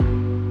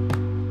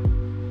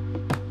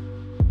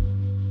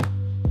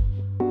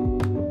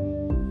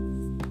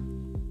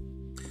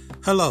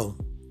Hello,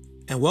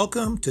 and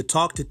welcome to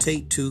Talk to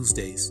Tate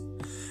Tuesdays.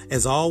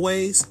 As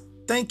always,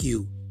 thank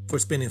you for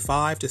spending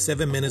 5 to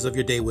 7 minutes of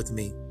your day with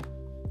me.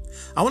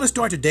 I want to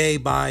start today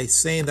by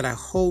saying that I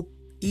hope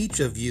each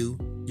of you,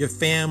 your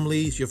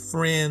families, your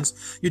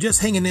friends, you're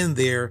just hanging in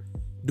there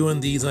during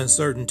these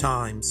uncertain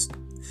times.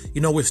 You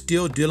know, we're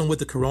still dealing with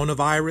the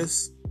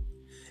coronavirus.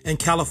 In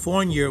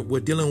California, we're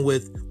dealing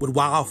with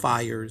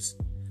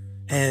wildfires.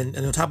 And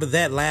on top of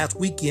that, last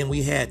weekend,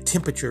 we had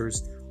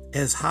temperatures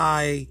as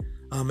high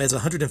as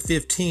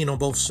 115 on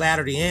both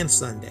Saturday and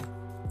Sunday.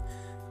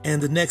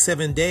 And the next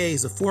 7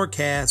 days, the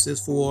forecast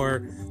is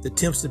for the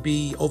temps to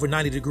be over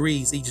 90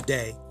 degrees each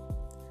day.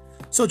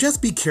 So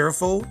just be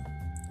careful,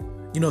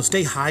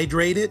 stay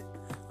hydrated.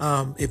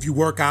 If you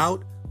work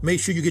out, make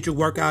sure you get your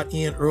workout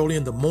in early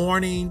in the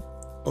morning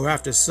or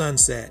after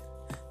sunset.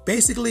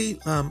 Basically,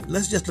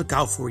 let's just look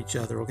out for each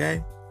other,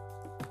 okay?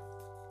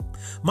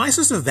 My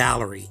sister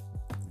Valerie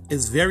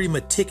is very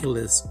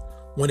meticulous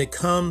when it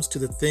comes to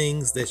the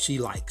things that she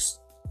likes.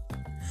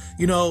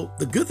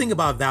 The good thing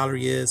about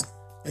Valerie is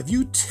if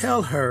you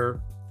tell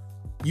her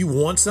you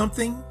want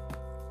something,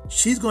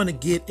 she's going to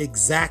get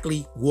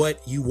exactly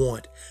what you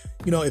want.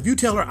 If you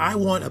tell her, I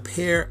want a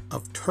pair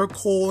of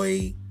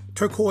turquoise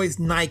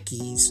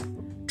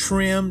Nikes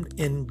trimmed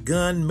in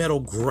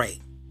gunmetal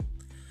gray,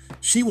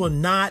 she will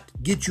not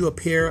get you a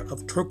pair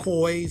of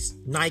turquoise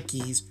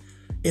Nikes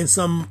in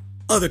some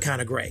other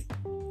kind of gray.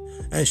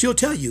 And she'll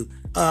tell you,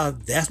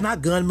 that's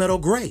not gunmetal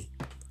gray.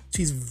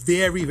 She's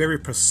very, very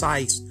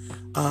precise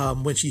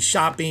when she's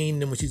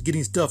shopping and when she's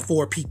getting stuff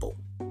for people.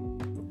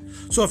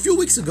 So a few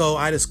weeks ago,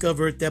 I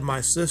discovered that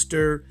my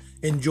sister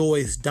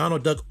enjoys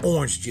Donald Duck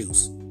orange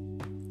juice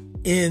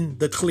in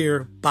the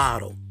clear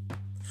bottle.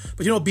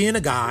 But being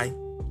a guy,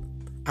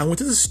 I went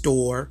to the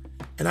store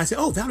and I said,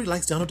 oh, Valerie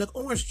likes Donald Duck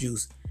orange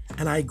juice.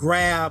 And I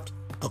grabbed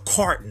a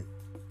carton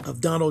of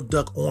Donald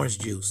Duck orange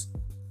juice.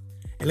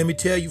 And let me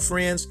tell you,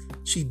 friends,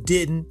 she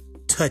didn't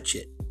touch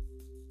it.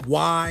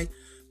 Why?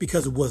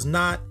 Because it was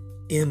not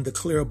in the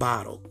clear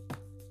bottle.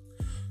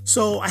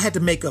 So I had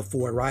to make up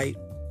for it, right?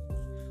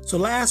 So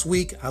last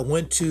week I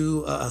went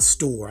to a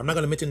store. I'm not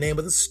going to mention the name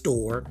of the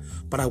store,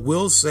 but I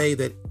will say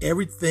that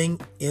everything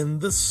in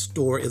the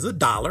store is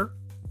 $1.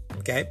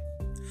 Okay.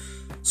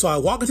 So I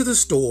walk into the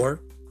store,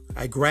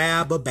 I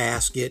grab a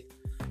basket,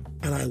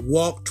 and I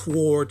walk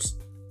towards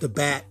the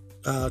back,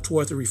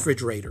 towards the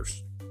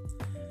refrigerators.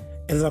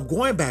 And as I'm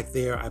going back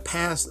there, I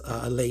pass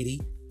a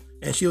lady,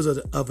 and she was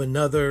of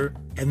another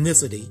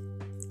ethnicity.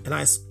 And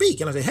I speak,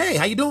 and I say, hey,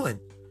 how you doing?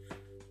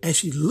 And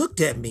she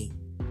looked at me,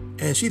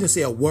 and she didn't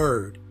say a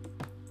word.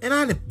 And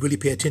I didn't really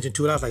pay attention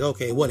to it. I was like,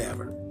 okay,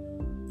 whatever.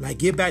 And I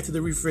get back to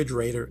the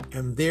refrigerator,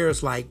 and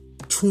there's like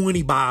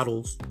 20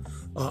 bottles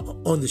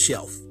on the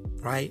shelf,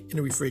 right, in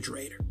the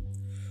refrigerator.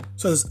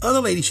 So this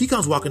other lady, she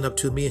comes walking up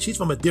to me, and she's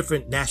from a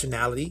different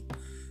nationality.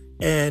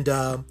 And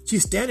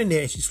she's standing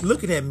there, and she's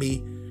looking at me,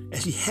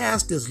 and she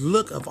has this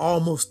look of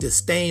almost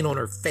disdain on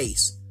her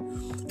face.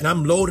 And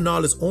I'm loading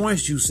all this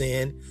orange juice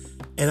in,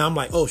 and I'm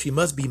like, oh, she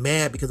must be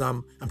mad because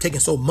I'm taking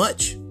so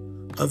much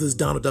of this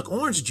Donald Duck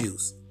orange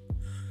juice.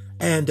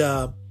 And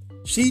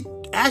she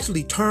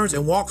actually turns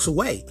and walks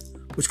away,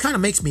 which kind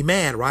of makes me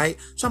mad, right?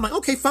 So I'm like,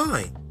 okay,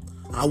 fine.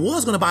 I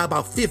was going to buy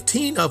about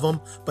 15 of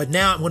them, but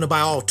now I'm going to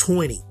buy all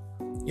 20.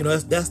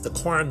 That's the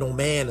cardinal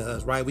man of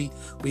us, right?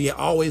 We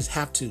always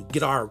have to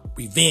get our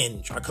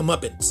revenge, our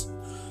comeuppance.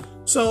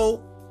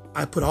 So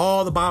I put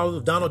all the bottles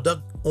of Donald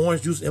Duck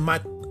orange juice in my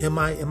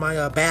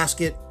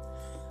basket,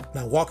 and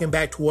I'm walking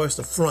back towards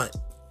the front,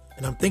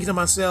 and I'm thinking to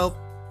myself,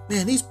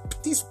 man, these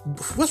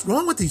what's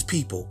wrong with these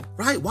people,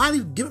 right? Why are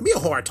they giving me a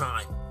hard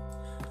time?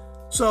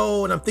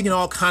 So, and I'm thinking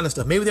all kind of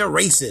stuff. Maybe they're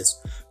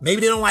racist.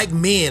 Maybe they don't like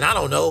men. I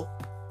don't know.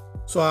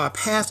 So I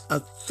passed a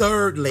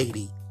third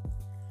lady,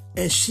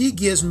 and she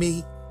gives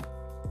me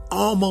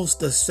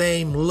almost the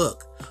same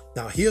look.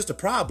 Now, here's the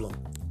problem.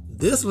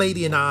 This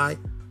lady and I,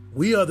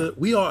 we are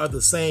of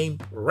the same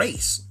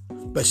race,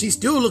 but she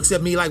still looks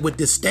at me like with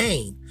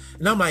disdain.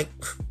 And I'm like,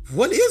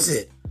 what is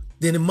it?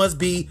 Then it must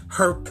be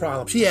her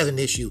problem. She has an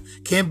issue.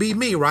 Can't be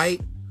me,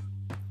 right?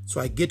 So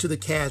I get to the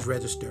cash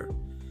register,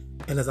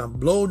 and as I'm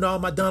blowing all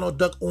my Donald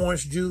Duck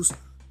orange juice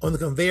on the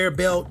conveyor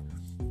belt,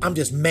 I'm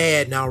just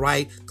mad now,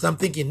 right? Because I'm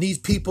thinking these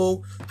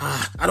people,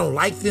 I don't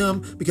like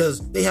them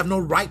because they have no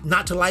right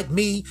not to like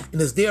me,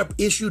 and it's their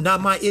issue, not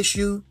my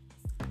issue.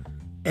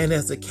 And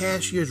as the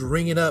cashier's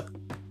ringing up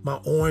my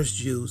orange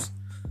juice,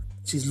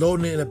 she's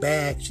loading it in a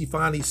bag. She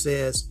finally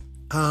says,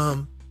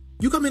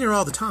 you come in here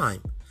all the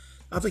time.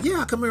 I was like, yeah,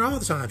 I come here all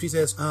the time. She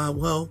says,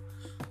 well,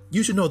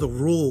 you should know the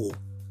rule.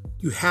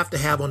 You have to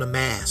have on a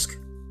mask.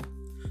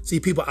 See,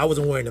 people, I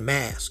wasn't wearing a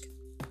mask.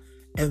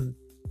 And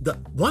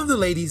one of the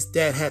ladies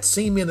that had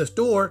seen me in the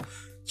store,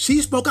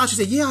 she spoke out. She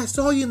said, yeah, I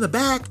saw you in the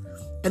back,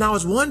 and I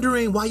was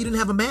wondering why you didn't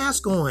have a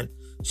mask on.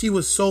 She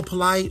was so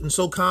polite and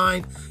so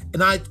kind,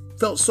 and I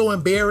felt so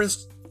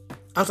embarrassed.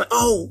 I was like,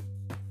 oh,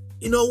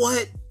 you know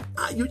what?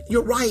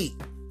 You're right.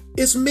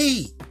 It's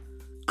me.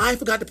 I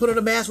forgot to put on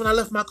a mask when I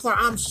left my car.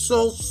 I'm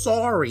so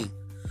sorry.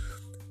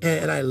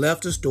 And I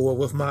left the store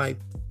with my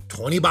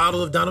 20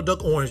 bottles of Donald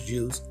Duck orange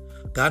juice,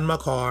 got in my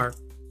car,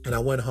 and I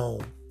went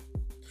home.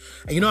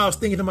 And I was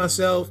thinking to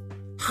myself,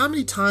 how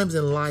many times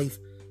in life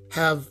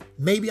have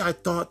maybe I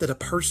thought that a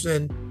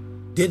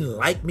person didn't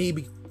like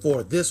me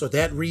for this or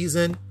that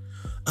reason?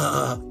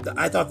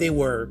 I thought they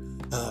were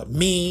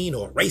mean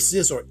or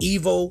racist or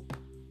evil.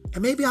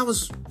 And maybe I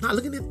was not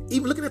looking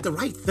at the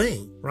right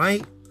thing,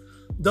 right?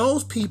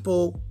 Those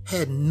people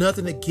had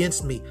nothing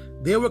against me.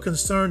 They were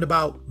concerned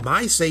about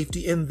my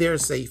safety and their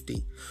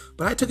safety.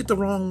 But I took it the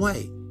wrong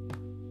way.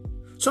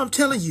 So I'm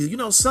telling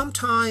you,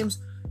 sometimes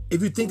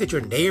if you think that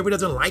your neighbor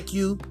doesn't like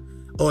you,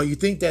 or you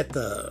think that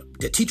the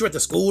teacher at the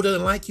school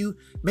doesn't like you,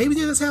 maybe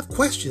they just have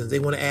questions they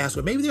want to ask,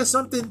 or maybe there's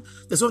something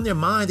that's on their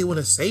mind they want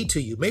to say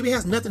to you. Maybe it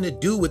has nothing to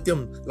do with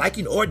them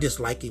liking or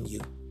disliking you.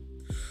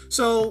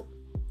 So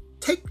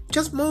take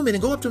just a moment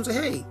and go up to them and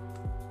say, hey,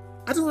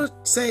 I just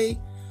want to say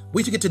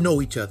we should get to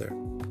know each other.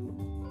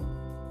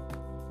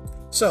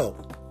 So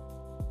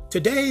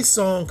today's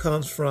song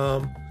comes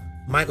from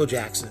Michael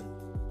Jackson.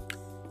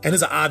 And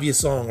it's an obvious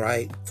song,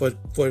 right? For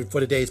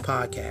today's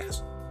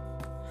podcast.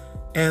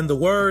 And the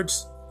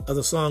words of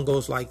the song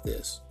goes like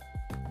this.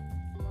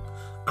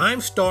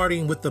 I'm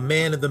starting with the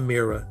man in the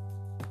mirror.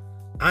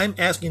 I'm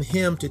asking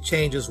him to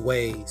change his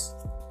ways.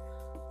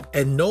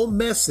 And no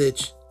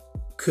message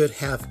could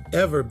have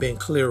ever been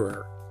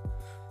clearer.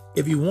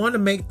 If you want to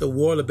make the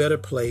world a better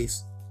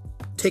place,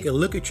 take a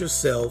look at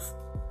yourself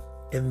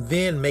and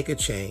then make a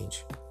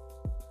change.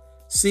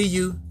 See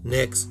you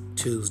next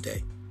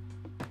Tuesday.